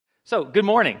So, good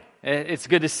morning. It's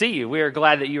good to see you. We are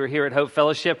glad that you are here at Hope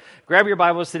Fellowship. Grab your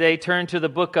Bibles today, turn to the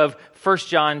book of 1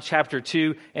 John chapter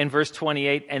 2 and verse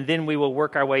 28, and then we will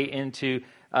work our way into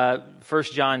 1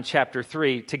 John chapter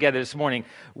 3 together this morning.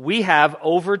 We have,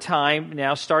 over time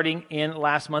now, starting in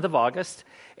last month of August,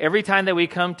 every time that we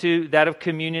come to that of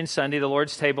Communion Sunday, the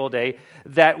Lord's Table Day,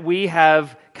 that we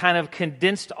have kind of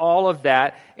condensed all of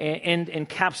that and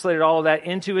encapsulated all of that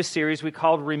into a series we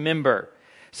called Remember.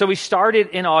 So we started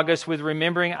in August with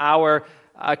remembering our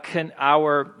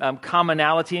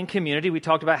commonality and community. We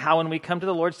talked about how when we come to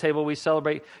the Lord's table, we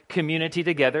celebrate community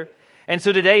together. And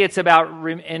so today it's about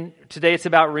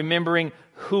remembering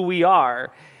who we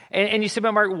are. And you say,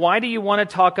 but Mark, why do you want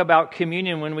to talk about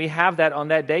communion when we have that on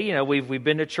that day? You know, we've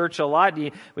been to church a lot.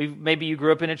 Maybe you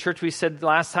grew up in a church, we said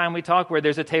last time we talked, where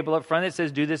there's a table up front that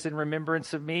says, do this in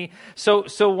remembrance of me. So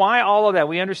why all of that?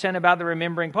 We understand about the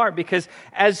remembering part, because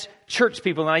as church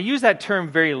people, and I use that term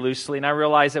very loosely, and I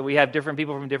realize that we have different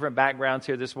people from different backgrounds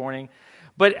here this morning,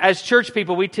 but as church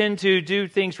people, we tend to do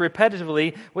things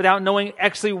repetitively without knowing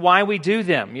actually why we do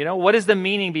them. You know, what is the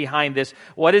meaning behind this?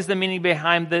 What is the meaning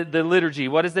behind the liturgy?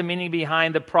 What is the meaning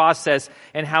behind the process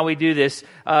and how we do this?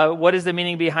 What is the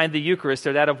meaning behind the Eucharist,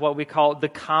 or that of what we call the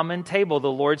common table,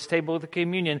 the Lord's table, the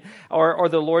communion, or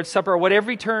the Lord's Supper, or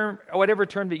whatever term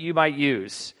that you might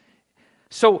use?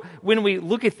 So when we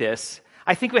look at this,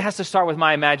 I think it has to start with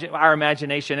our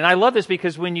imagination. And I love this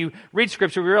because when you read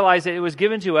Scripture, we realize that it was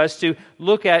given to us to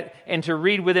look at and to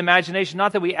read with imagination.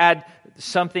 Not that we add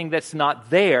something that's not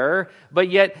there, but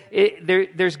yet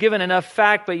there's given enough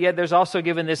fact, but yet there's also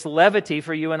given this levity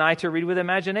for you and I to read with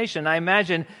imagination. I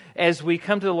imagine as we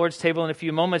come to the Lord's table in a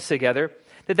few moments together,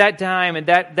 that time and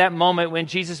that moment when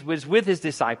Jesus was with his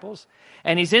disciples,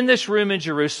 and he's in this room in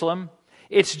Jerusalem.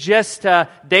 It's just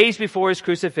days before his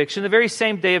crucifixion, the very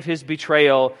same day of his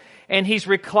betrayal, and he's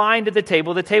reclined at the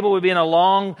table. The table would be in a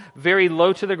long, very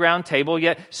low-to-the-ground table,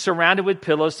 yet surrounded with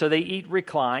pillows, so they eat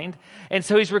reclined. And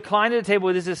so he's reclined at the table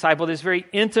with his disciple, this very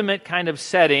intimate kind of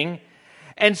setting.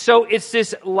 And so it's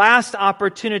this last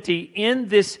opportunity in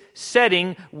this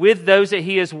setting with those that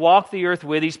he has walked the earth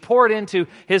with. He's poured into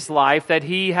his life, that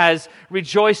he has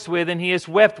rejoiced with and he has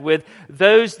wept with.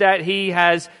 Those that he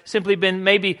has simply been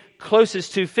maybe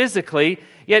closest to physically.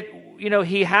 Yet, you know,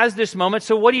 he has this moment.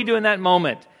 So what do you do in that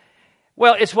moment?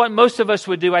 Well, it's what most of us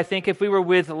would do, I think, if we were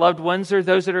with loved ones or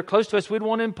those that are close to us. We'd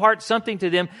want to impart something to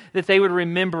them that they would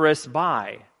remember us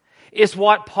by. It's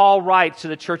what Paul writes to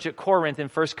the church at Corinth in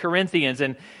 1 Corinthians.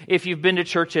 And if you've been to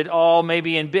church at all,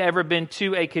 maybe and ever been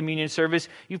to a communion service,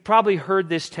 you've probably heard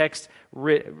this text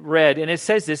read. And it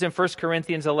says this in 1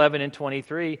 Corinthians 11 and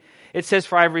 23. It says,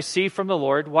 "For I have received from the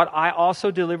Lord what I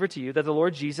also delivered to you, that the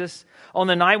Lord Jesus, on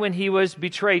the night when he was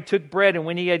betrayed, took bread, and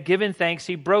when he had given thanks,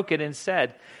 he broke it and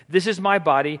said, 'This is my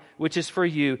body, which is for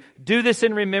you. Do this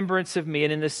in remembrance of me.'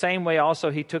 And in the same way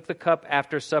also he took the cup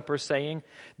after supper, saying,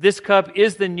 'This cup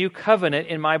is the new covenant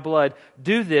in my blood.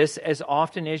 Do this as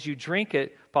often as you drink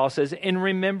it,' Paul says, 'in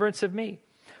remembrance of me.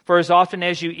 For as often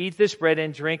as you eat this bread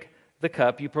and drink the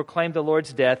cup, you proclaim the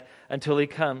Lord's death until he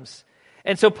comes.'"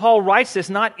 And so Paul writes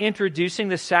this, not introducing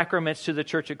the sacraments to the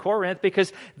church at Corinth,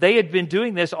 because they had been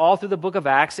doing this all through the book of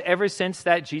Acts ever since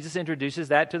that Jesus introduces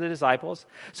that to the disciples.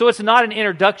 So it's not an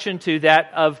introduction to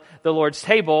that of the Lord's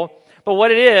table, but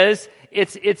what it is,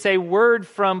 it's a word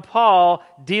from Paul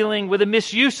dealing with a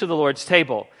misuse of the Lord's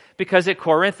table. Because at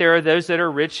Corinth, there are those that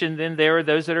are rich, and then there are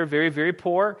those that are very, very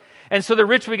poor. And so the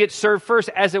rich would get served first,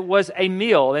 as it was a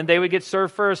meal, and they would get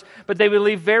served first, but they would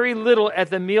leave very little at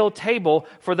the meal table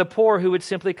for the poor who would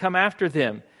simply come after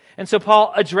them. And so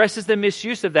Paul addresses the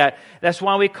misuse of that. That's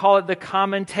why we call it the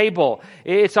common table.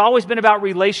 It's always been about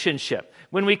relationship.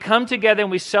 When we come together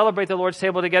and we celebrate the Lord's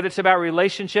table together, it's about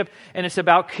relationship and it's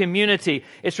about community.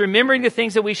 It's remembering the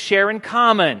things that we share in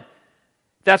common.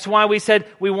 That's why we said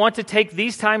we want to take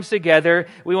these times together.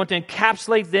 We want to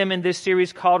encapsulate them in this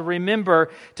series called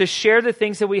Remember, to share the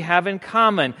things that we have in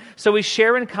common. So we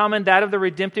share in common that of the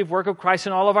redemptive work of Christ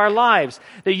in all of our lives.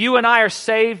 That you and I are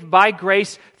saved by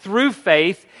grace through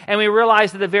faith, and we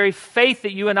realize that the very faith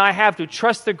that you and I have to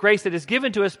trust the grace that is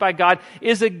given to us by God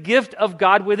is a gift of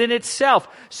God within itself.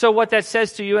 So what that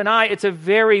says to you and I, it's a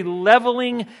very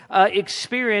leveling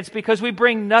experience, because we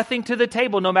bring nothing to the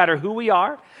table, no matter who we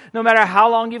are, no matter how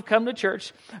long you've come to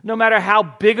church, no matter how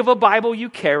big of a Bible you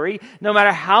carry, no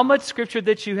matter how much scripture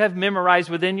that you have memorized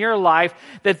within your life,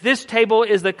 that this table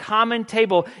is the common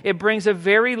table. It brings a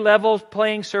very level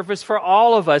playing surface for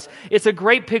all of us. It's a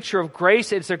great picture of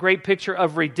grace. It's a great picture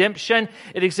of redemption.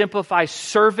 It exemplifies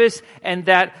service and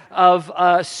that of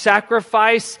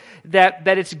sacrifice, that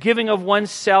it's giving of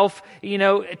oneself,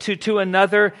 to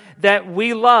another, that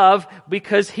we love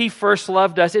because He first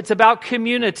loved us. It's about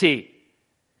community.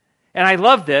 And I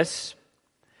love this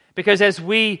because as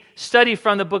we study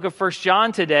from the book of 1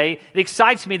 John today, it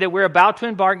excites me that we're about to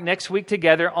embark next week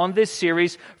together on this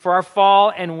series for our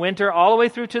fall and winter, all the way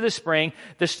through to the spring,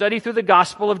 the study through the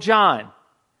Gospel of John.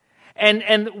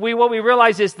 And what we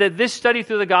realize is that this study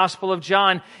through the Gospel of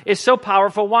John is so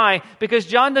powerful. Why? Because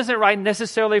John doesn't write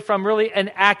necessarily from really an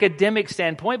academic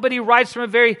standpoint, but he writes from a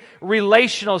very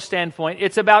relational standpoint.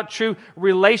 It's about true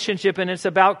relationship and it's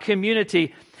about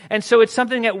community. And so it's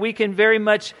something that we can very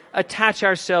much attach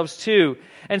ourselves to.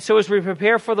 And so as we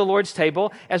prepare for the Lord's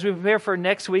table, as we prepare for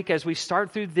next week, as we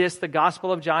start through the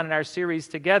Gospel of John in our series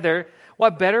together,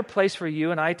 what better place for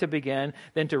you and I to begin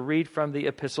than to read from the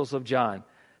epistles of John?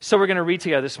 So we're going to read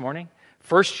together this morning,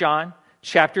 1 John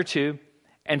chapter 2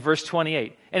 and verse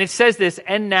 28. And it says this,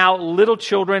 "And now, little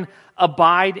children,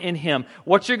 abide in Him."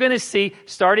 What you're going to see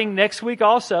starting next week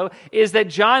also is that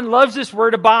John loves this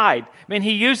word abide. I mean,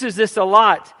 he uses this a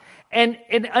lot. And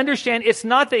understand, it's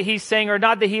not that he's saying or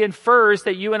not that he infers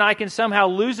that you and I can somehow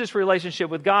lose this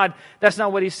relationship with God. That's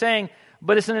not what he's saying.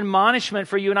 But it's an admonishment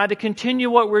for you and I to continue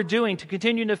what we're doing, to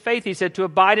continue in the faith. He said to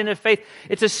abide in the faith.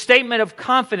 It's a statement of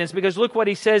confidence because look what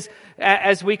he says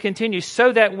as we continue.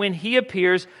 "So that when He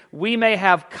appears, we may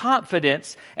have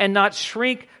confidence and not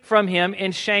shrink from Him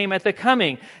in shame at the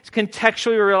coming."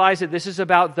 Contextually realize that this is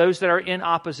about those that are in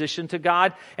opposition to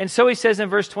God. And so he says in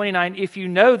verse 29, "If you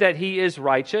know that He is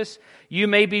righteous, you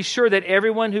may be sure that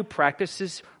everyone who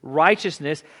practices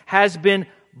righteousness has been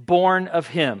born of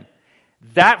Him."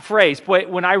 That phrase, boy,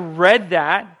 when I read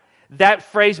that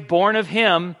phrase, "born of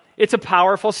Him," it's a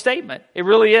powerful statement. It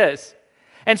really is.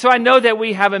 And so I know that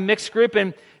we have a mixed group,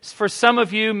 and for some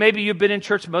of you, maybe you've been in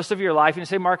church most of your life, and you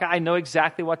say, "Mark, I know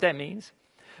exactly what that means."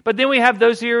 But then we have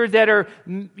those here that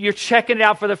you're checking it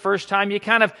out for the first time. You're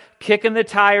kind of kicking the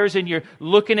tires and you're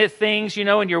looking at things,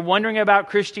 and you're wondering about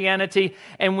Christianity.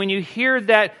 And when you hear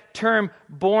that term,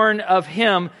 "born of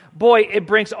Him," boy, it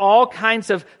brings all kinds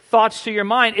of thoughts to your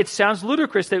mind. It sounds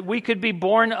ludicrous that we could be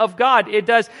born of God. It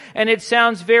does. And it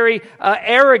sounds very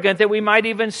arrogant that we might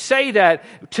even say that.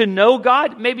 To know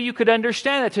God, maybe you could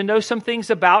understand that. To know some things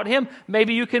about Him,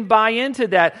 maybe you can buy into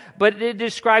that. But it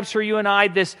describes for you and I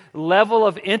this level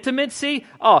of intimacy.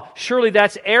 Oh, surely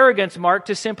that's arrogance, Mark,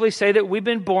 to simply say that we've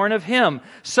been born of Him.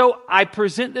 So I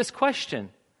present this question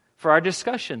for our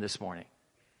discussion this morning.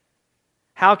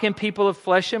 How can people of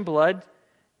flesh and blood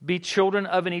be children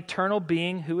of an eternal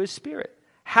being who is Spirit?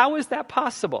 How is that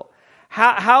possible?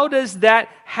 How does that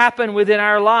happen within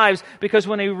our lives? Because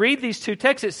when we read these two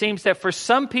texts, it seems that for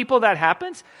some people that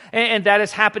happens, and that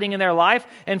is happening in their life.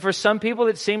 And for some people,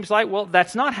 it seems like, well,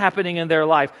 that's not happening in their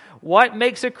life. What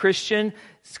makes a Christian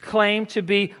claim to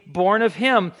be born of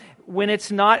Him when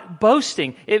it's not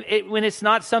boasting? When it's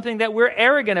not something that we're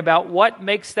arrogant about? What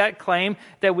makes that claim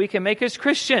that we can make as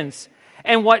Christians?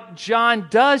 And what John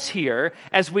does here,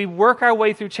 as we work our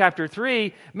way through chapter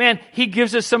 3, man, he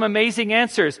gives us some amazing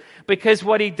answers. Because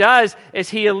what he does is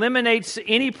he eliminates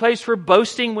any place for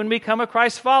boasting when we become a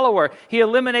Christ follower. He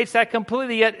eliminates that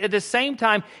completely. Yet at the same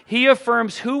time, he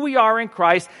affirms who we are in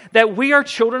Christ, that we are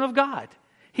children of God.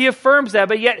 He affirms that,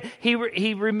 but yet he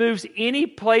removes any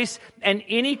place and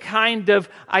any kind of,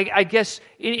 I guess,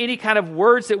 any kind of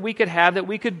words that we could have that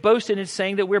we could boast in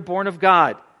saying that we're born of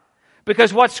God.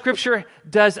 Because what Scripture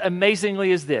does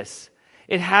amazingly is this.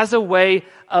 It has a way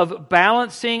of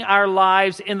balancing our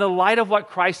lives in the light of what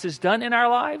Christ has done in our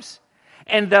lives,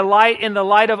 and in the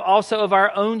light of also of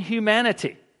our own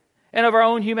humanity, and of our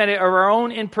own humanity, of our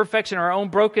own imperfection, our own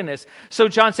brokenness. So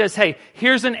John says, hey,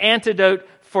 here's an antidote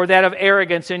for that of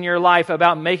arrogance in your life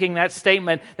about making that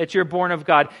statement that you're born of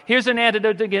God. Here's an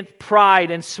antidote against pride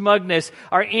and smugness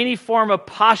or any form of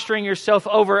posturing yourself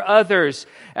over others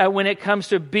when it comes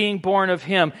to being born of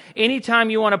Him. Anytime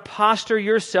you want to posture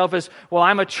yourself as, well,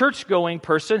 I'm a church-going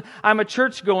person, I'm a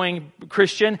church-going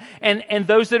Christian, and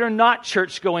those that are not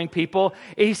church-going people,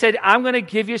 he said, I'm going to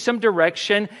give you some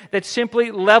direction that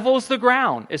simply levels the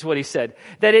ground, is what he said.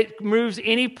 That it moves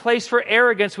any place for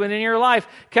arrogance within your life.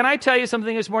 Can I tell you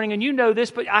something this morning, and you know this,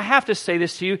 but I have to say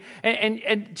this to you,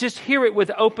 and just hear it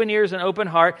with open ears and open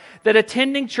heart, that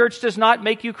attending church does not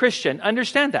make you Christian.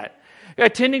 Understand that.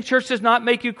 Attending church does not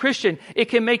make you Christian. It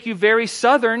can make you very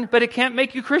Southern, but it can't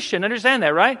make you Christian. Understand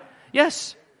that, right?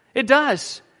 Yes, it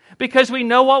does. Because we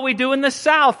know what we do in the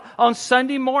South on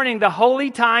Sunday morning, the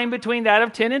holy time between that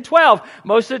of 10 and 12.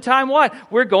 Most of the time, what?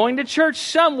 We're going to church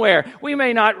somewhere. We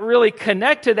may not really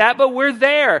connect to that, but we're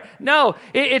there. No,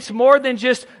 it's more than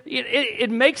just,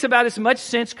 it makes about as much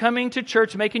sense coming to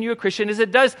church making you a Christian as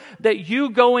it does that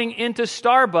you going into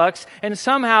Starbucks and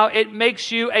somehow it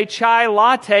makes you a chai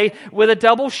latte with a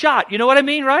double shot. You know what I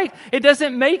mean, right? It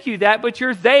doesn't make you that, but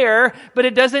you're there, but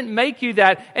it doesn't make you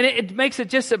that. And it makes it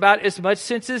just about as much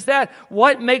sense as that.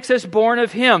 What makes us born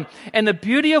of Him? And the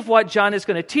beauty of what John is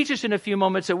going to teach us in a few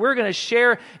moments that we're going to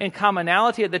share in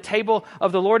commonality at the table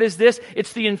of the Lord is this.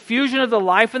 It's the infusion of the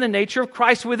life and the nature of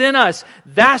Christ within us.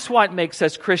 That's what makes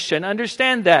us Christian.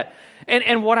 Understand that.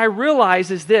 And what I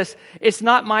realize is this. It's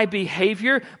not my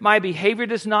behavior. My behavior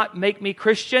does not make me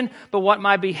Christian. But what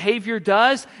my behavior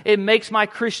does, it makes my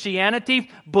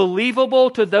Christianity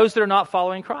believable to those that are not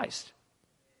following Christ.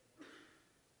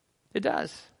 It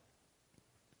does.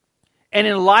 And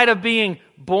in light of being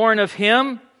born of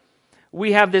Him,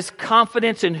 we have this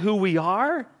confidence in who we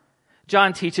are.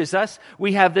 John teaches us.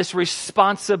 We have this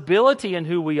responsibility in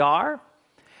who we are.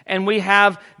 And we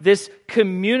have this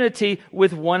community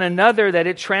with one another that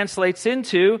it translates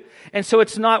into. And so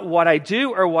it's not what I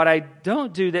do or what I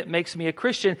don't do that makes me a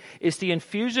Christian. It's the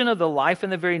infusion of the life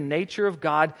and the very nature of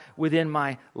God within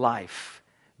my life.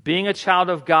 Being a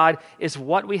child of God is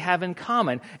what we have in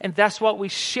common. And that's what we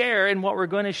share and what we're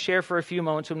going to share for a few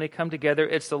moments when we come together.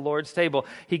 It's the Lord's table.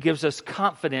 He gives us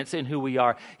confidence in who we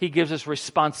are. He gives us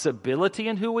responsibility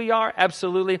in who we are,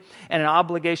 absolutely, and an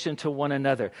obligation to one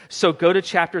another. So go to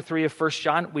chapter 3 of 1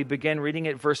 John. We begin reading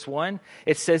at verse 1.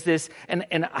 It says this, and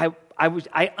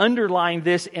I underlined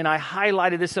this and I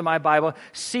highlighted this in my Bible.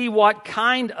 See what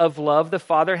kind of love the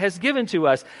Father has given to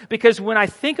us. Because when I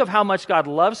think of how much God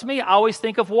loves me, I always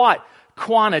think of what?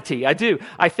 Quantity. I do.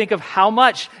 I think of how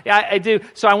much. I do.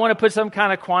 So I want to put some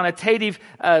kind of quantitative,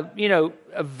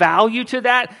 value to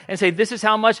that and say this is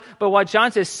how much. But what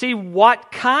John says, see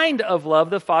what kind of love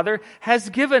the Father has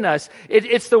given us.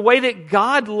 It's the way that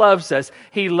God loves us.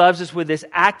 He loves us with this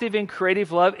active and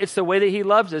creative love. It's the way that He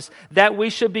loves us, that we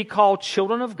should be called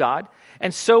children of God.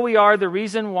 And so we are. The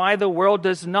reason why the world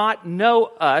does not know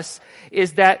us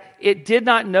is that it did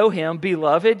not know Him.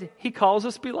 Beloved, He calls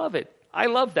us beloved. I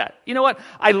love that. You know what?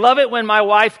 I love it when my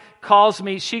wife calls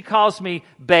me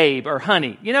babe or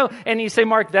honey. And you say,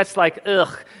 Mark, that's like,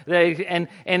 ugh. And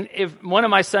if one of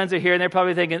my sons are here, and they're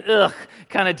probably thinking, ugh,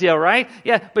 kind of deal, right?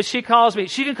 Yeah, but she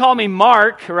can call me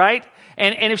Mark, right?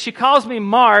 And if she calls me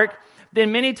Mark,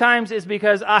 then many times it's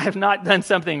because I have not done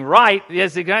something right.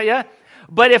 Yes, yeah?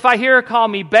 But if I hear her call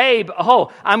me babe,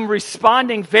 I'm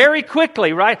responding very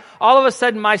quickly, right? All of a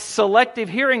sudden, my selective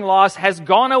hearing loss has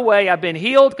gone away. I've been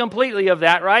healed completely of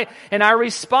that, right? And I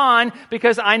respond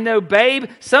because I know babe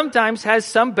sometimes has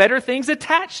some better things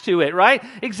attached to it, right?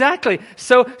 Exactly.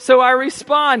 So I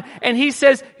respond. And he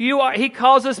says, he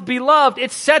calls us beloved.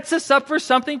 It sets us up for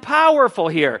something powerful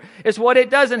here, is what it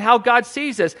does and how God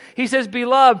sees us. He says,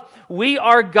 beloved, we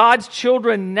are God's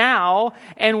children now,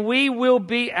 and we will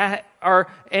be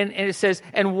and it says,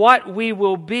 and what we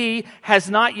will be has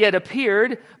not yet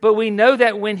appeared, but we know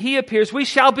that when He appears, we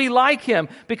shall be like Him,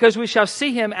 because we shall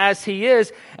see Him as He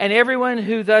is. And everyone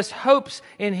who thus hopes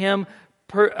in Him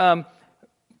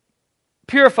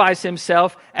purifies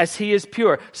himself as He is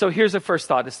pure. So here's the first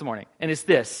thought this morning, and it's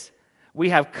this. We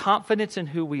have confidence in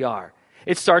who we are.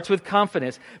 It starts with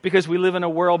confidence because we live in a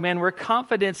world, man, where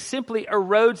confidence simply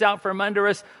erodes out from under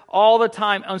us all the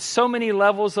time on so many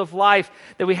levels of life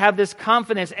that we have this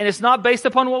confidence, and it's not based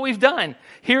upon what we've done.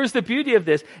 Here's the beauty of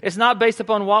this. It's not based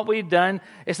upon what we've done.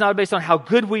 It's not based on how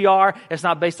good we are. It's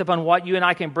not based upon what you and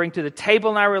I can bring to the table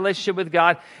in our relationship with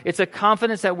God. It's a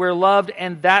confidence that we're loved,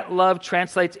 and that love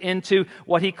translates into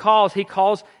what He calls. He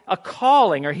calls a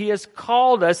calling, or He has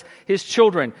called us His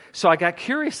children. So I got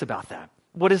curious about that.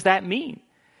 What does that mean?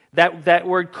 That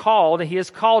word called, and He has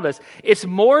called us. It's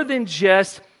more than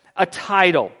just a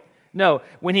title. No,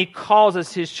 when He calls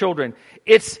us His children,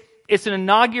 it's an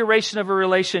inauguration of a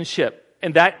relationship.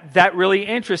 And that really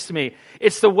interests me.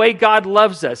 It's the way God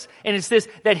loves us. And it's this,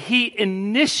 that He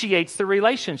initiates the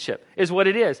relationship, is what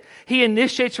it is. He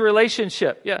initiates a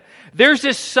relationship. Yeah. There's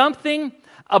just something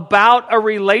about a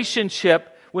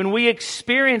relationship when we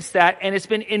experience that, and it's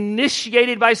been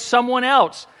initiated by someone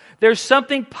else. There's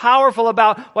something powerful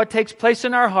about what takes place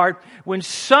in our heart when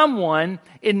someone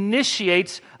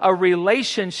initiates a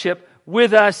relationship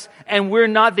with us and we're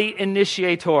not the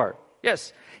initiator.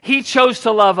 Yes, He chose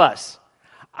to love us.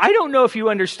 I don't know if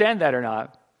you understand that or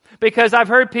not, Because I've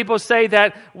heard people say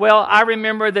that, well, I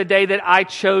remember the day that I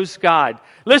chose God.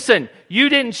 Listen, you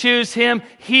didn't choose Him.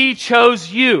 He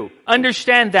chose you.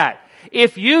 Understand that.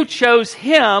 If you chose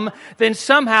Him, then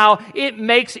somehow it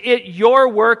makes it your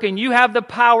work and you have the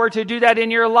power to do that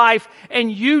in your life,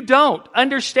 and you don't.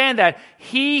 Understand that.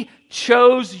 He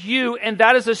chose you, and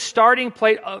that is a starting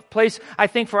place, I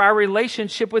think, for our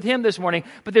relationship with Him this morning.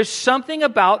 But there's something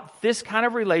about this kind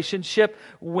of relationship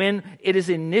when it is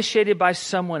initiated by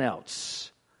someone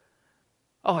else.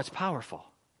 Oh, it's powerful.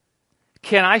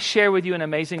 Can I share with you an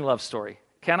amazing love story?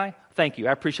 Can I? Thank you.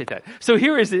 I appreciate that. So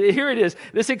here it is.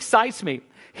 This excites me.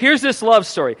 Here's this love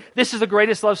story. This is the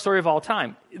greatest love story of all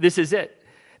time. This is it.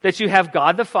 That you have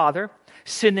God the Father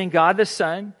sending God the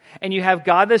Son, and you have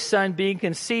God the Son being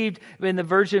conceived in the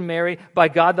Virgin Mary by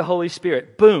God the Holy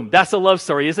Spirit. Boom. That's a love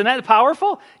story. Isn't that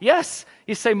powerful? Yes.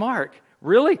 You say, Mark,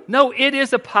 really? No, it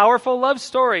is a powerful love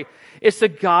story. It's the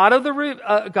God of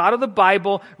the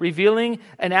Bible revealing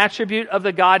an attribute of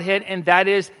the Godhead, and that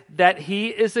is that He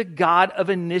is a God of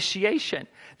initiation.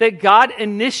 That God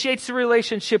initiates a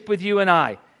relationship with you and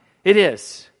I. It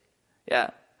is. Yeah.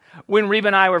 When Reba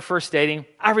and I were first dating,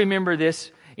 I remember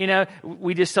this. You know,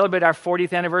 we just celebrated our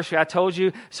 40th anniversary. I told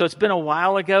you, so it's been a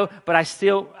while ago, but I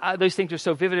still, those things are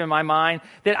so vivid in my mind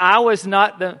that I was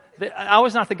not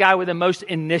the guy with the most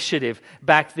initiative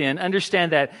back then.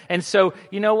 Understand that. And so,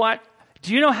 you know what?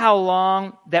 Do you know how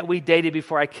long that we dated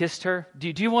before I kissed her?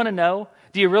 Do you want to know?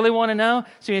 Do you really want to know?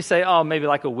 So you say, oh, maybe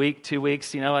like a week, 2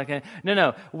 weeks, you know.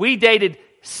 No. We dated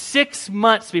 6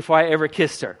 months before I ever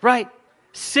kissed her. Right?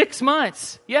 6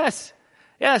 months. Yes,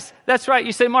 that's right.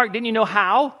 You say, Mark, didn't you know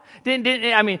how? Didn't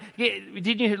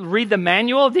you read the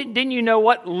manual? Didn't you know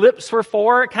what lips were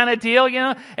for, kind of deal, you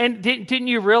know? And didn't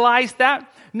you realize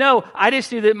that? No, I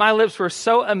just knew that my lips were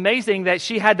so amazing that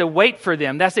she had to wait for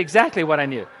them. That's exactly what I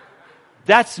knew.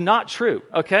 That's not true,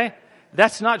 okay?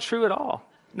 That's not true at all.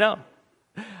 No.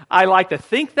 I like to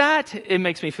think that. It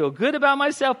makes me feel good about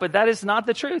myself, but that is not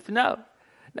the truth. No.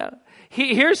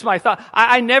 Here's my thought.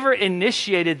 I never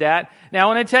initiated that. Now,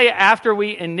 I want to tell you, after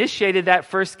we initiated that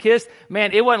first kiss,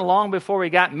 man, it wasn't long before we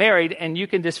got married, and you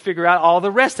can just figure out all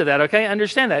the rest of that, okay?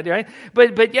 Understand that, right?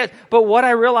 But what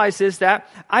I realized is that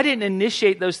I didn't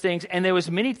initiate those things, and there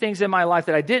was many things in my life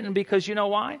that I didn't, because you know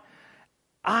why?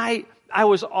 I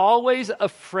was always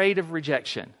afraid of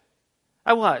rejection.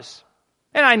 I was.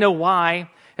 And I know why.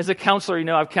 As a counselor, you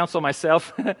know, I've counseled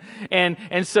myself. and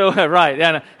so,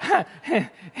 right.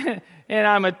 And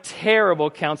I'm a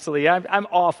terrible counselee. I'm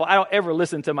awful. I don't ever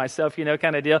listen to myself, you know,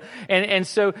 kind of deal. And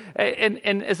so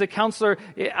as a counselor,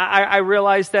 I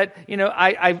realized that, you know,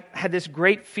 I had this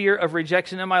great fear of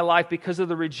rejection in my life because of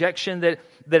the rejection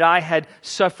that I had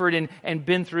suffered and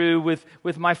been through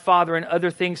with my father and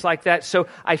other things like that. So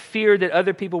I feared that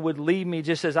other people would leave me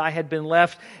just as I had been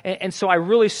left. And so I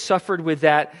really suffered with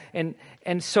that.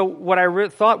 And so what I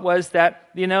thought was that,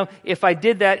 you know, if I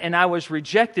did that and I was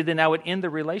rejected, then I would end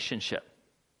the relationship.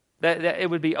 That it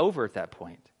would be over at that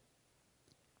point.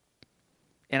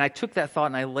 And I took that thought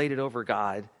and I laid it over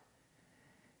God.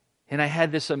 And I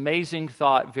had this amazing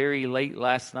thought very late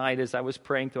last night as I was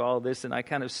praying through all of this, and I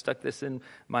kind of stuck this in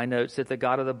my notes, that the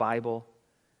God of the Bible,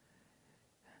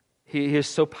 He is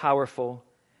so powerful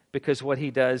because what He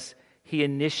does, He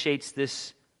initiates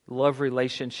this love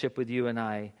relationship with you and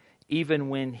I, even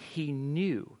when He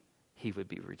knew He would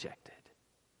be rejected.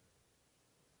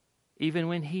 Even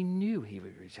when He knew He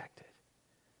would be rejected.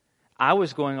 I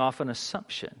was going off an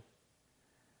assumption,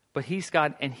 but He's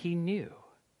God, and He knew.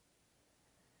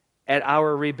 At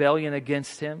our rebellion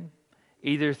against Him,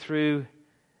 either through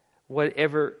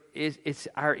whatever it's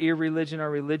our irreligion or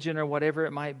religion or whatever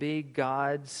it might be,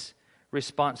 God's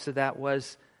response to that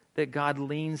was that God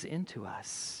leans into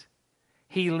us.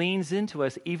 He leans into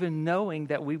us, even knowing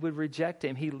that we would reject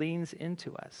Him. He leans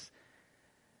into us.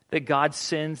 That God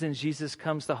sends and Jesus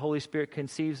comes, the Holy Spirit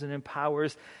conceives and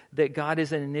empowers, that God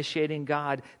is an initiating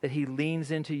God, that He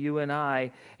leans into you and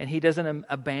I, and He doesn't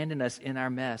abandon us in our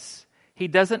mess. He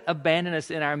doesn't abandon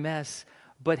us in our mess,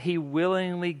 but He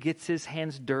willingly gets His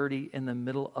hands dirty in the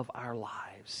middle of our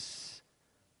lives.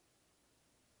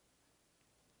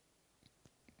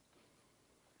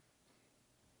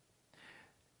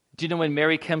 Do you know when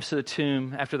Mary comes to the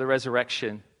tomb after the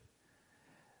resurrection,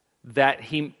 that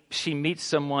she meets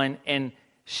someone and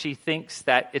she thinks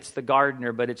that it's the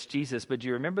gardener, but it's Jesus. But do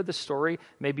you remember the story?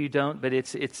 Maybe you don't, but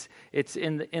it's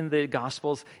in the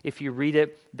Gospels. If you read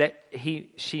it, that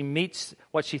she meets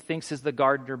what she thinks is the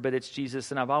gardener, but it's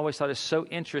Jesus. And I've always thought it's so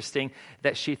interesting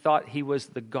that she thought he was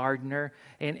the gardener.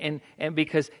 And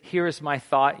because here is my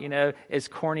thought, as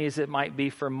corny as it might be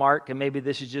for Mark, and maybe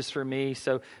this is just for me,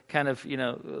 so kind of,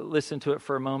 listen to it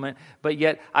for a moment. But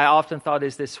yet I often thought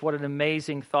what an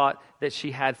amazing thought that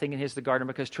she had, thinking he's the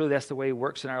gardener, because truly that's the way he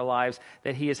works in our lives,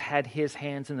 that he has had his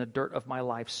hands in the dirt of my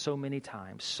life so many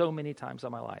times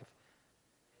in my life,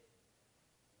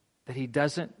 that he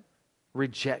doesn't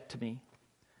reject me.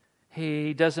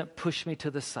 He doesn't push me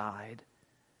to the side.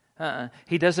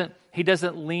 He doesn't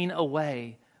lean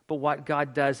away, but what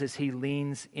God does is he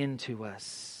leans into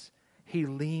us. He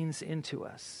leans into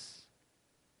us.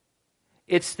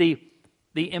 It's the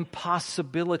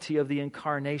impossibility of the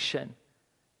incarnation,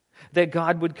 that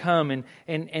God would come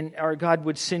and our God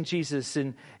would send Jesus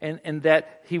and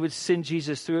that he would send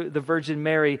Jesus through the Virgin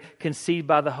Mary, conceived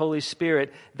by the Holy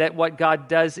Spirit. That what God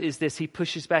does is this: he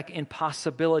pushes back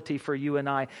impossibility for you and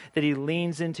I, that he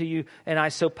leans into you and I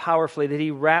so powerfully, that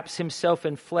he wraps himself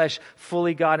in flesh,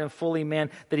 fully God and fully man,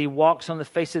 that he walks on the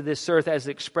face of this earth as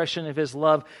the expression of his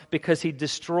love, because he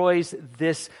destroys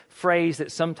this phrase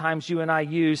that sometimes you and I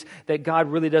use, that God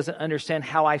really doesn't understand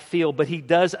how I feel, but he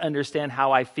does understand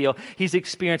how I feel. He's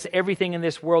experienced everything in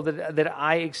this world that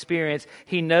I experience.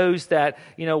 He knows that,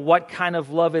 what kind of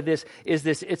love it is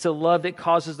this. It's a love that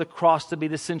causes the cross to be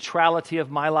the centrality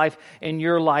of my life and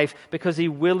your life, because he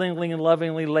willingly and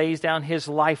lovingly lays down his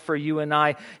life for you and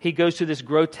I. He goes through this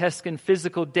grotesque and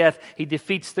physical death. He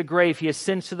defeats the grave. He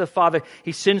ascends to the Father.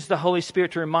 He sends the Holy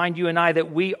Spirit to remind you and I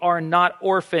that we are not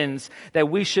orphans, that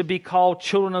we should be called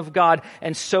children of God.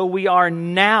 And so we are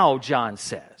now, John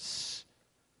says.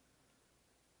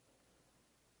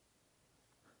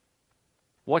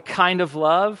 What kind of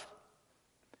love?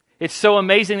 It's so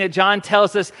amazing that John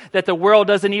tells us that the world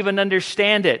doesn't even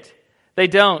understand it. They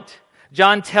don't.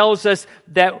 John tells us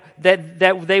that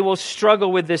they will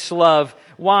struggle with this love.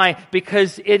 Why?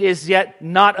 Because it is yet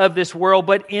not of this world,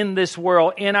 but in this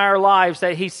world, in our lives,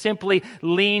 that he simply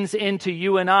leans into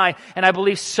you and I. And I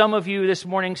believe some of you this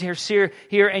morning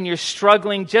here and you're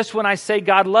struggling just when I say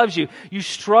God loves you. You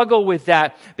struggle with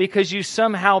that because you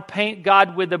somehow paint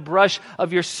God with the brush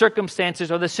of your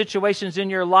circumstances or the situations in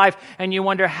your life, and you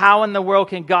wonder, how in the world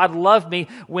can God love me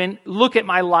when look at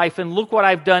my life and look what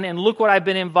I've done and look what I've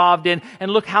been involved in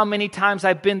and look how many times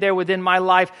I've been there within my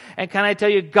life. And can I tell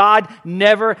you, God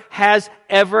never has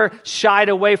ever shied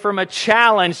away from a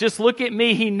challenge. Just look at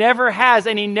me. He never has,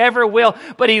 and he never will.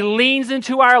 But he leans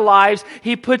into our lives.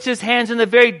 He puts his hands in the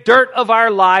very dirt of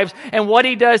our lives. And what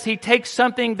he does, he takes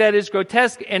something that is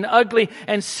grotesque and ugly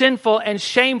and sinful and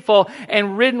shameful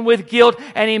and ridden with guilt,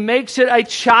 and he makes it a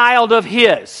child of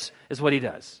his, is what he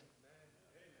does.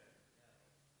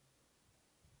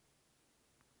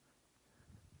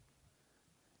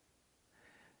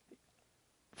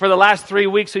 For the last 3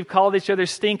 weeks, we've called each other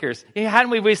stinkers.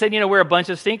 Hadn't we? We said, we're a bunch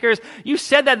of stinkers. You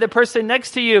said that to the person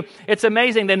next to you. It's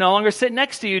amazing. They no longer sit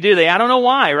next to you, do they? I don't know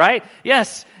why, right?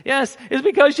 Yes. It's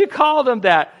because you called them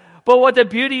that. But what the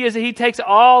beauty is that he takes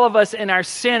all of us in our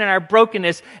sin and our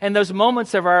brokenness and those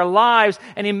moments of our lives,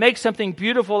 and he makes something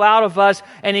beautiful out of us,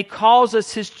 and he calls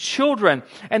us his children.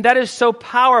 And that is so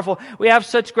powerful. We have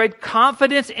such great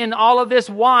confidence in all of this.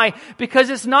 Why? Because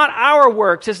it's not our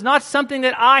works. It's not something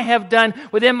that I have done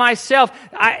within myself.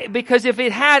 Because if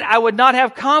it had, I would not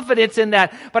have confidence in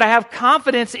that. But I have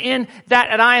confidence in that,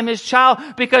 and I am his child,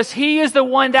 because he is the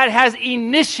one that has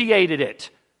initiated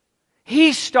it.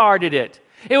 He started it.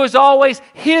 It was always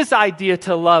his idea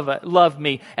to love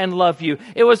me and love you.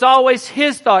 It was always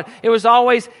his thought. It was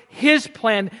always his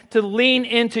plan to lean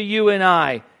into you and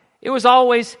I. It was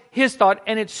always his thought.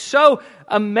 And it's so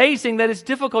amazing that it's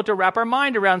difficult to wrap our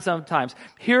mind around sometimes.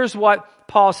 Here's what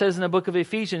Paul says in the book of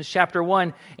Ephesians, chapter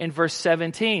 1, in verse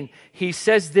 17. He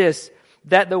says this,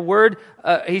 that the Lord,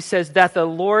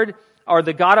 or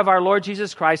the God of our Lord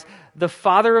Jesus Christ, the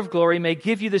Father of glory, may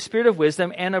give you the spirit of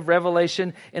wisdom and of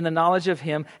revelation in the knowledge of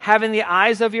him, having the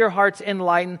eyes of your hearts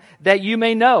enlightened, that you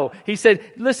may know. He said,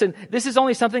 listen, this is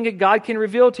only something that God can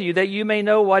reveal to you, that you may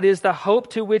know what is the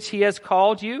hope to which he has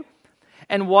called you,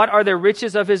 and what are the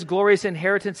riches of his glorious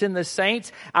inheritance in the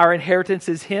saints. Our inheritance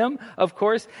is him, of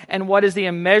course. And what is the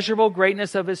immeasurable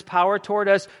greatness of his power toward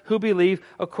us who believe,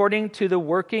 according to the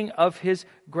working of his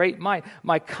great might.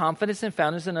 My confidence and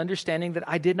found is an understanding that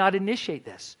I did not initiate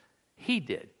this. He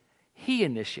did. He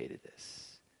initiated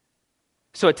this.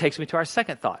 So it takes me to our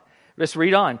second thought. Let's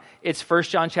read on. It's 1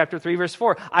 John chapter 3, verse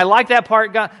 4. I like that part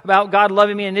about God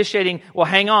loving me, initiating. Well,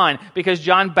 hang on, because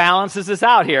John balances this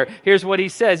out here. Here's what he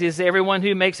says. He says, everyone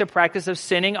who makes a practice of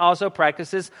sinning also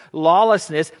practices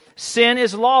lawlessness. Sin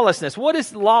is lawlessness. What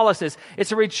is lawlessness?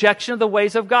 It's a rejection of the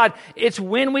ways of God. It's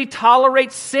when we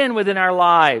tolerate sin within our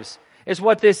lives. Is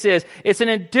what this is. It's an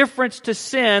indifference to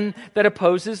sin that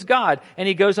opposes God. And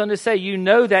he goes on to say, you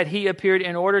know that he appeared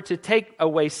in order to take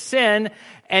away sin,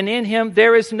 and in him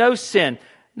there is no sin.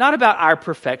 Not about our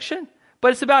perfection,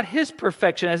 but it's about his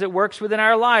perfection as it works within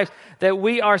our lives, that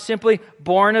we are simply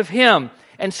born of him.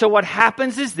 And so what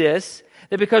happens is this,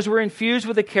 that because we're infused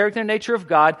with the character and nature of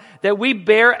God, that we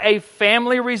bear a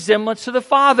family resemblance to the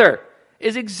Father,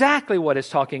 is exactly what it's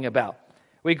talking about.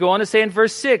 We go on to say in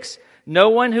verse 6, no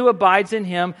one who abides in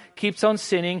him keeps on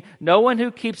sinning. No one who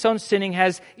keeps on sinning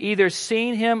has either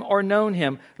seen him or known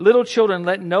him. Little children,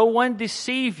 let no one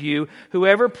deceive you.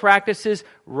 Whoever practices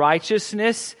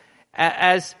righteousness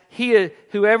as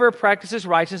whoever practices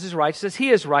righteousness is righteous as he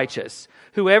is righteous.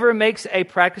 Whoever makes a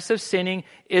practice of sinning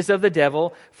is of the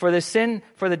devil, for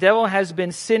the devil has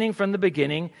been sinning from the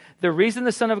beginning. The reason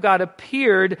the Son of God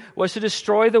appeared was to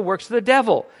destroy the works of the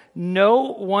devil.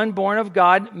 No one born of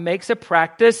God makes a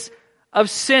practice of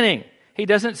sinning. He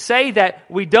doesn't say that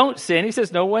we don't sin. He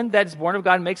says no one that is born of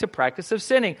God makes a practice of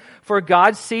sinning. For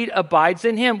God's seed abides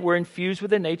in him. We're infused with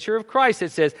the nature of Christ,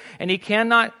 it says. And he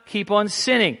cannot keep on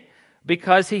sinning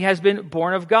because he has been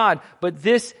born of God. But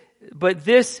this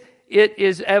it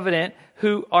is evident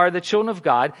who are the children of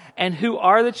God and who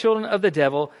are the children of the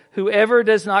devil. Whoever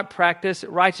does not practice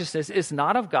righteousness is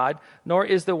not of God, nor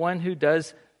is the one who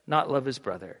does not love his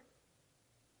brother.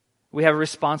 We have a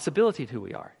responsibility to who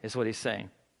we are, is what he's saying.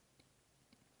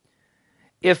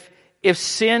 If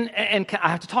sin, and I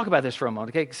have to talk about this for a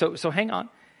moment, okay? So hang on.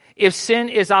 If sin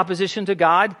is opposition to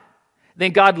God,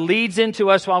 then God leads into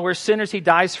us while we're sinners. He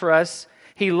dies for us.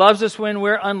 He loves us when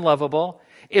we're unlovable.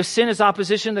 If sin is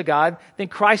opposition to God, then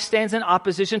Christ stands in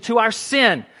opposition to our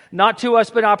sin. Not to us,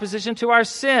 but opposition to our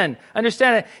sin.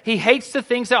 Understand that he hates the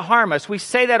things that harm us. We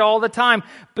say that all the time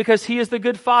because he is the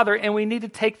good Father, and we need to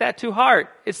take that to heart.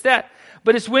 It's that.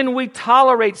 But it's when we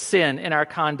tolerate sin in our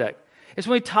conduct. It's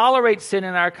when we tolerate sin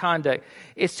in our conduct.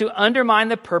 It's to undermine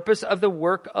the purpose of the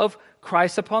work of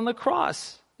Christ upon the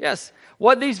cross. Yes.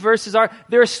 What these verses are,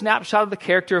 they're a snapshot of the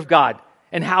character of God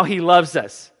and how he loves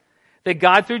us. That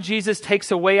God through Jesus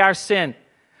takes away our sin.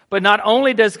 But not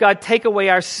only does God take away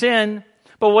our sin,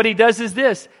 but what he does is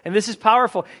this, and this is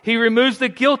powerful. He removes the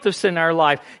guilt of sin in our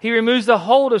life. He removes the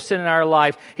hold of sin in our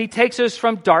life. He takes us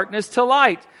from darkness to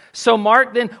light. So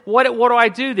Mark, then what do I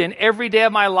do then? Every day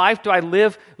of my life, do I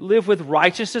live with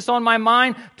righteousness on my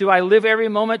mind? Do I live every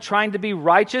moment trying to be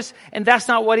righteous? And that's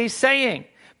not what he's saying.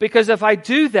 Because if I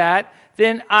do that,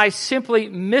 then I simply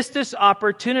miss this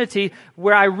opportunity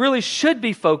where I really should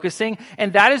be focusing,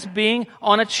 and that is being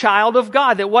on a child of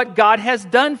God, that what God has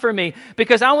done for me.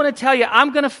 Because I want to tell you,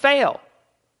 I'm going to fail.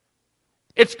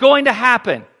 It's going to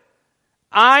happen.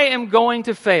 I am going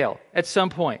to fail at some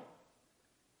point.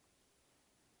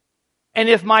 And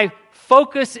if my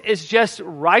focus is just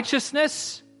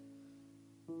righteousness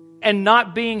and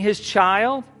not being his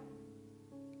child,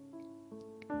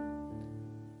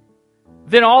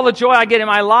 then all the joy I get in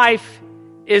my life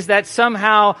is that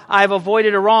somehow I've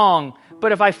avoided a wrong.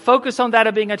 But if I focus on that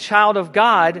of being a child of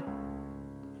God,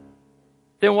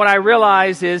 then what I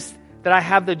realize is that I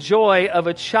have the joy of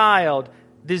a child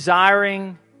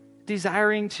desiring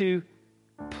to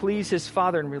please his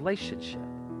Father in relationship.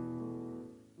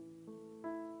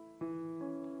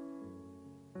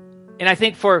 And I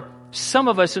think for some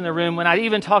of us in the room, when I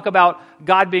even talk about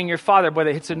God being your Father, boy,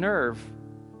 that hits a nerve.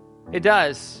 It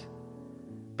does.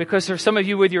 Because for some of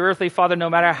you with your earthly father, no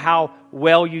matter how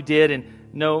well you did and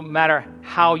no matter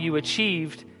how you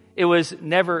achieved, it was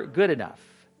never good enough.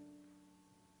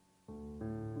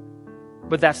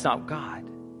 But that's not God.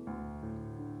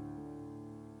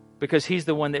 Because he's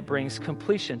the one that brings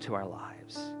completion to our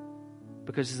lives.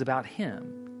 Because it's about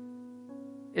him.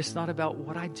 It's not about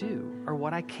what I do or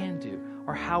what I can do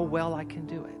or how well I can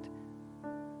do it.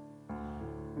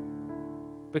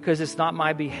 Because it's not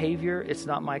my behavior, it's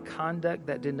not my conduct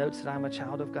that denotes that I'm a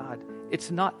child of God.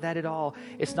 It's not that at all.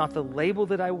 It's not the label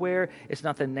that I wear. It's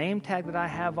not the name tag that I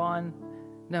have on.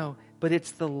 No, but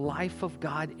it's the life of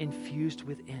God infused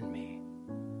within me.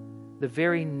 The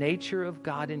very nature of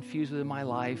God infused within my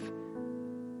life.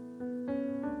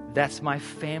 That's my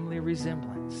family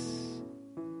resemblance.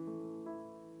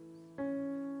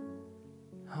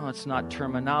 Oh, it's not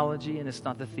terminology, and it's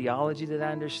not the theology that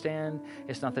I understand.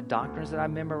 It's not the doctrines that I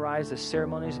memorize, the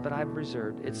ceremonies that I've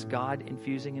reserved. It's God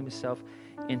infusing himself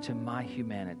into my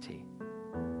humanity.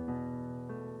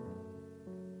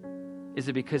 Is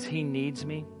it because he needs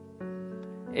me?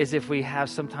 As if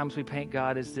sometimes we paint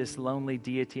God as this lonely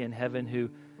deity in heaven who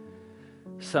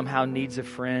somehow needs a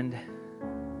friend.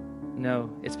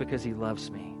 No, it's because he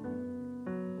loves me.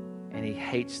 And he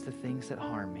hates the things that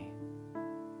harm me.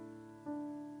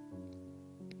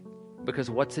 Because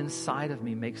what's inside of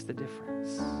me makes the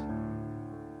difference.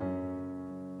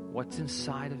 What's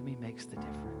inside of me makes the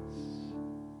difference.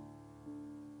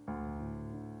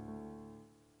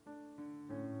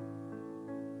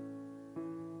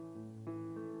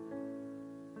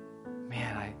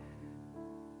 Man,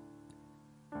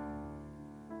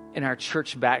 in our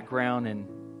church background and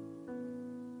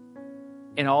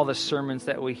in all the sermons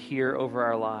that we hear over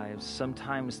our lives,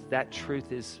 sometimes that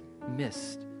truth is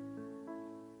missed.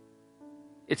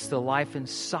 It's the life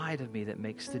inside of me that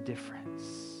makes the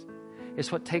difference. It's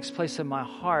what takes place in my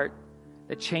heart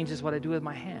that changes what I do with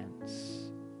my hands.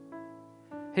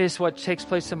 It's what takes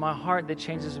place in my heart that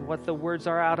changes what the words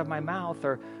are out of my mouth,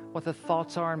 or what the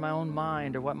thoughts are in my own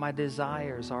mind, or what my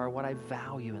desires are, or what I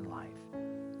value in life.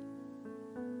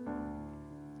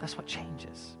 That's what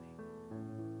changes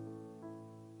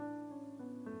me.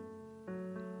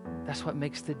 That's what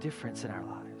makes the difference in our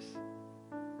lives.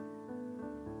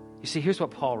 You see, here's what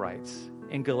Paul writes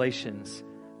in Galatians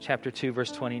chapter 2,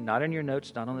 verse 20. Not in your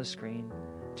notes, not on the screen.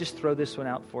 Just throw this one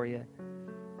out for you.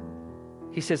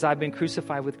 He says, I've been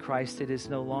crucified with Christ. It is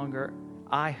no longer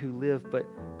I who live, but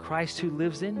Christ who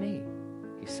lives in me,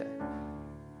 he said.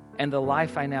 And the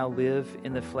life I now live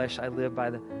in the flesh, I live by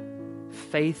the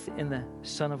faith in the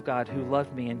Son of God who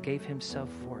loved me and gave himself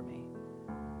for me.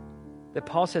 That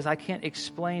Paul says, I can't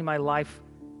explain my life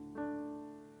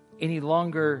any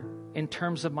longer in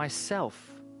terms of myself.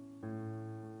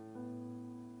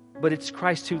 But it's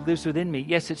Christ who lives within me.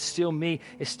 Yes, it's still me.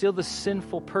 It's still the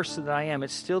sinful person that I am.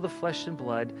 It's still the flesh and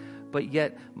blood. But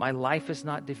yet my life is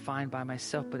not defined by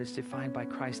myself, but it's defined by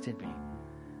Christ in me.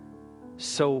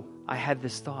 So I had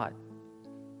this thought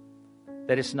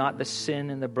that it's not the sin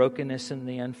and the brokenness and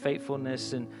the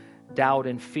unfaithfulness and doubt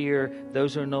and fear.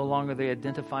 Those are no longer the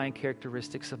identifying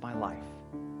characteristics of my life.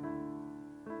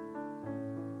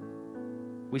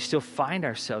 We still find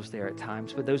ourselves there at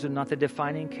times, but those are not the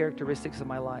defining characteristics of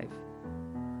my life.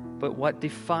 But what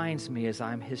defines me is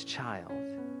I'm his child,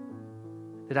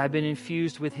 that I've been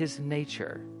infused with his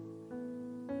nature.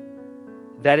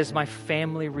 That is my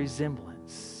family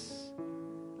resemblance.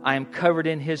 I am covered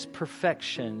in his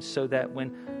perfection, so that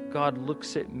when God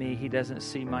looks at me, he doesn't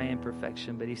see my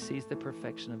imperfection, but he sees the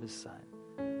perfection of his Son.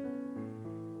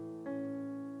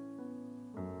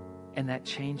 And that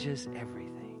changes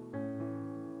everything.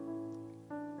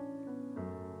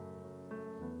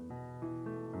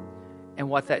 And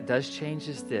what that does change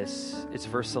is this. It's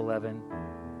verse 11.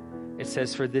 It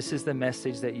says, for this is the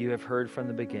message that you have heard from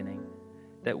the beginning,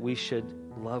 that we should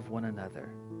love one another.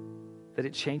 That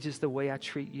it changes the way I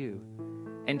treat you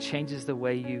and changes the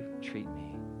way you treat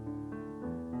me.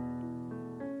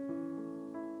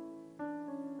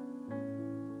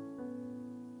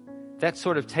 That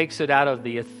sort of takes it out of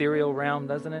the ethereal realm,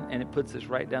 doesn't it? And it puts us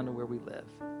right down to where we live.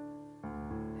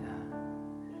 Yeah.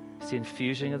 It's the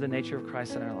infusion of the nature of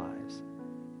Christ in our lives.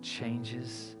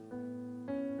 Changes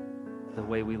the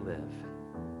way we live.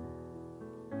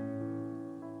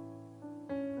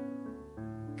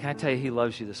 Can I tell you, he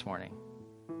loves you this morning?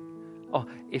 Oh,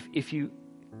 if you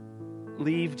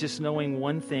leave just knowing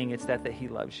one thing, it's that he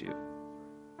loves you.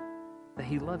 That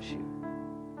he loves you.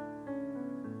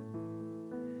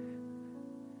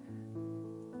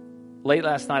 Late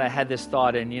last night, I had this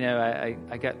thought, and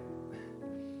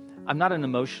I'm not an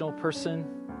emotional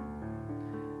person.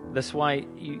 That's why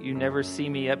you never see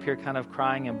me up here kind of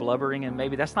crying and blubbering, and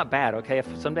maybe that's not bad, okay? If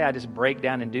someday I just break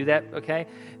down and do that, okay,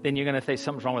 then you're going to say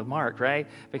something's wrong with Mark, right?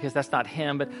 Because that's not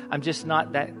him, but I'm just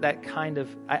not that kind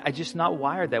of, I just not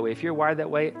wired that way. If you're wired that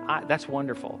way, that's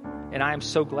wonderful, and I am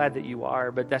so glad that you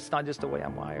are, but that's not just the way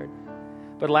I'm wired.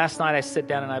 But last night I sit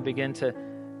down and I began to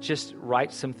just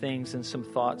write some things and some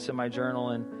thoughts in my journal,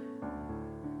 and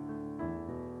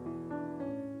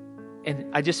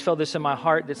I just felt this in my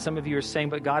heart that some of you are saying,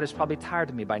 but God is probably tired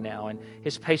of me by now, and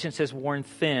his patience has worn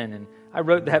thin. And I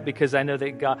wrote that because I know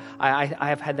that God, I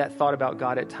have had that thought about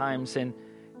God at times, and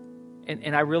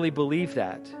I really believe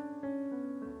that.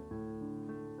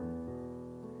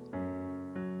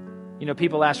 You know,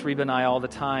 people ask Reba and I all the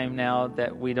time now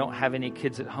that we don't have any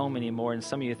kids at home anymore, and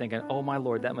some of you are thinking, oh my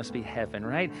Lord, that must be heaven,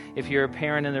 right? If you're a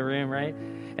parent in the room, right?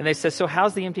 And they say, so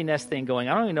how's the empty nest thing going?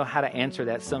 I don't even know how to answer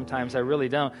that sometimes. I really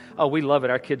don't. Oh, we love it.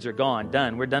 Our kids are gone.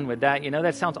 Done. We're done with that. You know,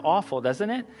 that sounds awful,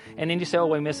 doesn't it? And then you say, oh,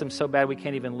 we miss them so bad we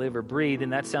can't even live or breathe,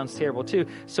 and that sounds terrible too.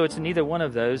 So it's neither one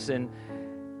of those.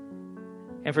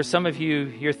 And for some of you,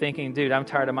 you're thinking, dude, I'm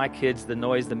tired of my kids, the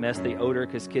noise, the mess, the odor,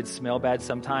 because kids smell bad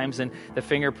sometimes, and the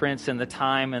fingerprints and the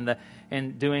time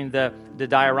and doing the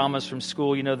dioramas from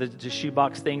school, the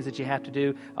shoebox things that you have to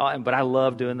do. But I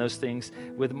love doing those things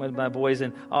with my boys,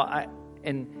 and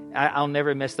I'll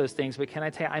never miss those things. But can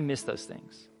I tell you, I miss those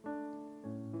things.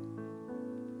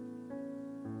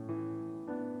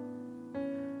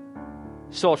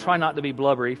 So I'll try not to be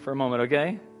blubbery for a moment,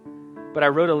 okay? But I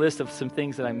wrote a list of some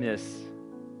things that I miss.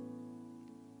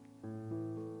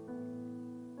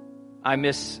 I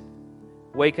miss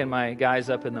waking my guys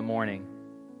up in the morning.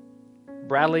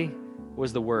 Bradley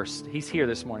was the worst. He's here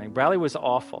this morning. Bradley was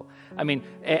awful. I mean,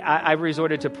 I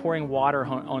resorted to pouring water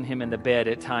on him in the bed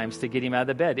at times to get him out of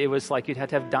the bed. It was like you'd have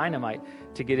to have dynamite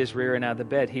to get his rear end out of the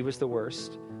bed. He was the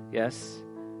worst. Yes.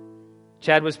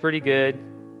 Chad was pretty good.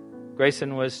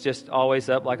 Grayson was just always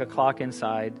up like a clock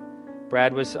inside.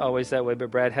 Brad was always that way,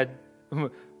 but Brad had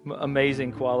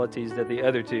amazing qualities that the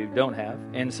other two don't have.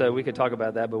 And so we could talk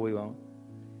about that, but we won't.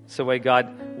 It's the way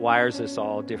God wires us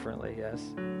all differently, yes.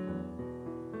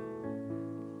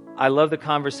 I love the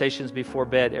conversations before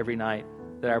bed every night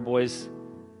that our boys,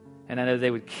 and I know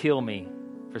they would kill me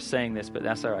for saying this, but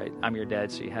that's all right. I'm your dad,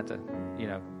 so you have to,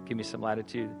 give me some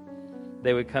latitude.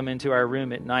 They would come into our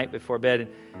room at night before bed, and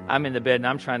I'm in the bed, and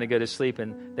I'm trying to go to sleep,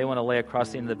 and they want to lay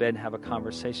across the end of the bed and have a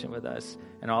conversation with us,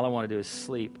 and all I want to do is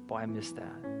sleep. Boy, I miss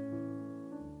that.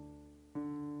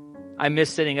 I miss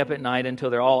sitting up at night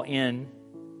until they're all in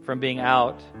from being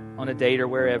out on a date or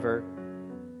wherever.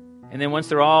 And then once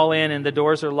they're all in and the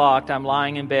doors are locked, I'm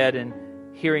lying in bed and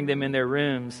hearing them in their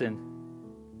rooms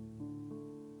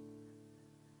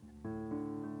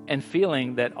and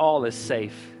feeling that all is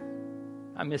safe.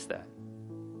 I miss that.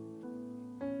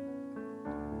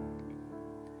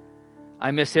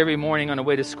 I miss every morning on the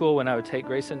way to school when I would take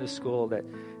Grayson to school that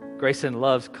Grayson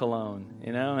loves cologne,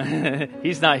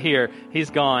 He's not here.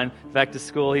 He's gone back to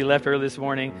school. He left early this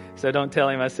morning, so don't tell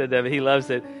him I said that, but he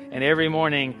loves it. And every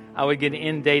morning I would get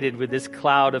inundated with this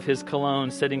cloud of his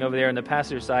cologne sitting over there on the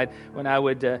passenger side when I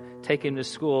would take him to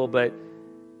school. But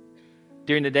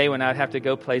during the day when I'd have to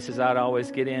go places, I'd always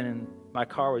get in and my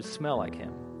car would smell like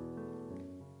him.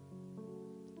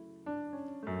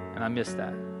 And I miss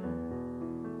that.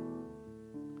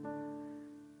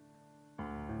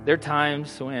 There are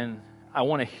times when I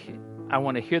want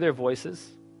to hear their voices.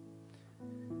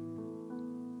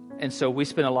 And so we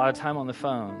spend a lot of time on the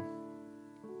phone.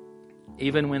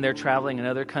 Even when they're traveling in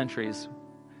other countries.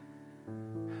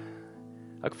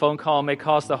 A phone call may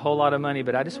cost a whole lot of money,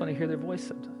 but I just want to hear their voice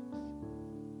sometimes.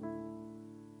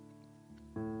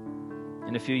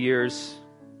 In a few years,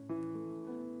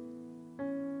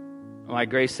 my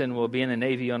Grayson will be in the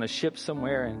Navy on a ship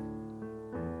somewhere, and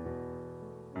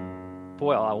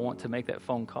boy, I want to make that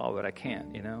phone call, but I can't,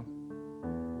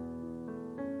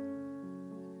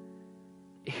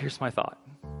 Here's my thought.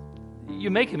 You're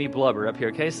making me blubber up here,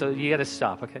 okay? So you got to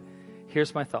stop, okay?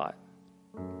 Here's my thought.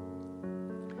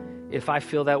 If I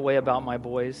feel that way about my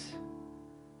boys,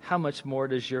 how much more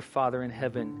does your Father in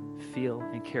heaven feel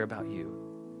and care about you?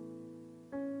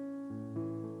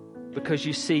 Because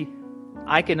you see,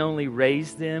 I can only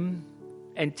raise them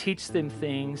and teach them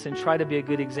things and try to be a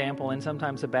good example and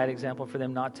sometimes a bad example for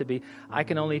them not to be. I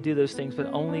can only do those things, but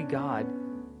only God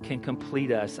can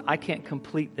complete us. I can't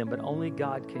complete them, but only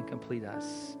God can complete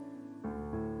us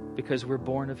because we're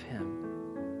born of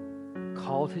Him,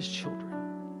 called His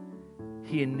children.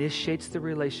 He initiates the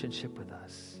relationship with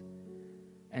us.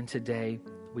 And today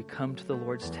we come to the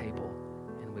Lord's table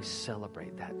and we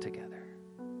celebrate that together.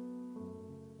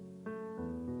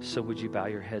 So would you bow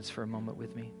your heads for a moment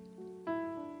with me?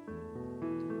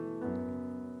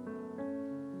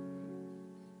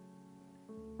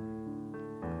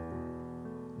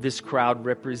 This crowd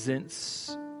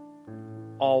represents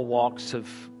all walks of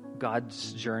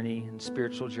God's journey and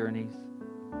spiritual journeys.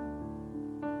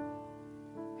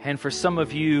 And for some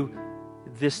of you,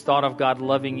 this thought of God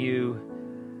loving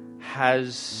you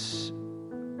has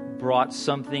brought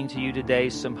something to you today,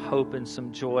 some hope and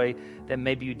some joy that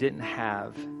maybe you didn't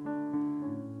have.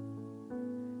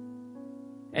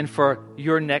 And for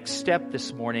your next step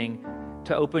this morning,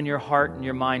 to open your heart and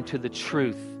your mind to the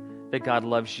truth that God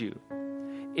loves you.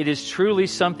 It is truly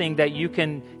something that you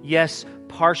can, yes,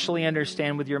 partially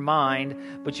understand with your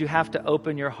mind, but you have to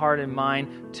open your heart and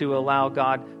mind to allow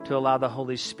God, to allow the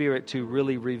Holy Spirit to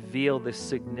really reveal the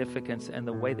significance and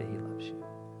the way that He loves you.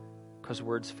 Because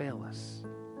words fail us.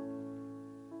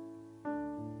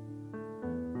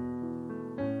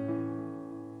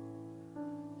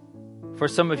 For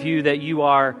some of you that you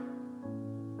are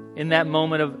in that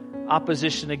moment of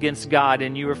opposition against God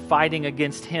and you are fighting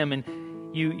against Him, and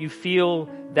you feel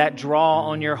that draw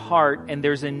on your heart, and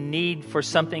there's a need for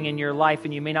something in your life,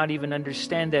 and you may not even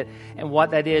understand it, and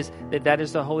what that is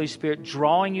the Holy Spirit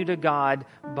drawing you to God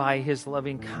by His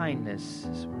loving kindness.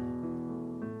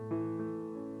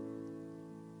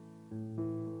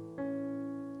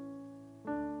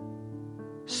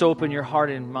 So open your heart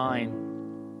and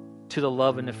mind to the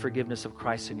love and the forgiveness of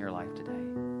Christ in your life today.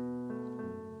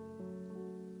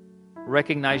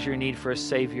 Recognize your need for a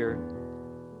Savior,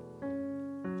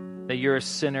 that you're a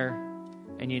sinner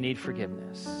and you need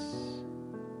forgiveness.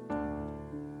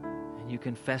 And you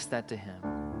confess that to Him.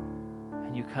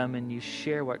 And you come and you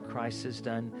share what Christ has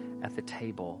done at the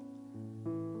table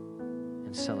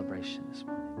in celebration this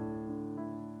morning.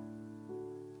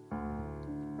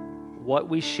 What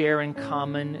we share in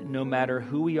common, no matter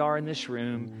who we are in this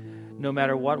room, no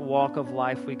matter what walk of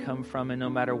life we come from, and no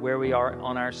matter where we are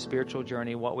on our spiritual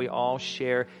journey, what we all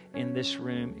share in this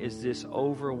room is this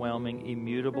overwhelming,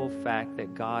 immutable fact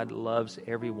that God loves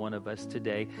every one of us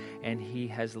today, and He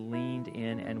has leaned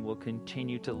in and will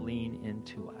continue to lean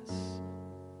into us.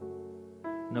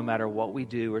 No matter what we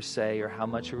do or say or how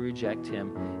much we reject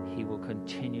Him, He will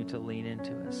continue to lean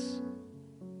into us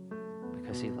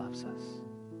because He loves us.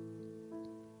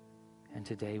 And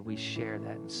today we share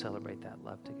that and celebrate that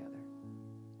love together.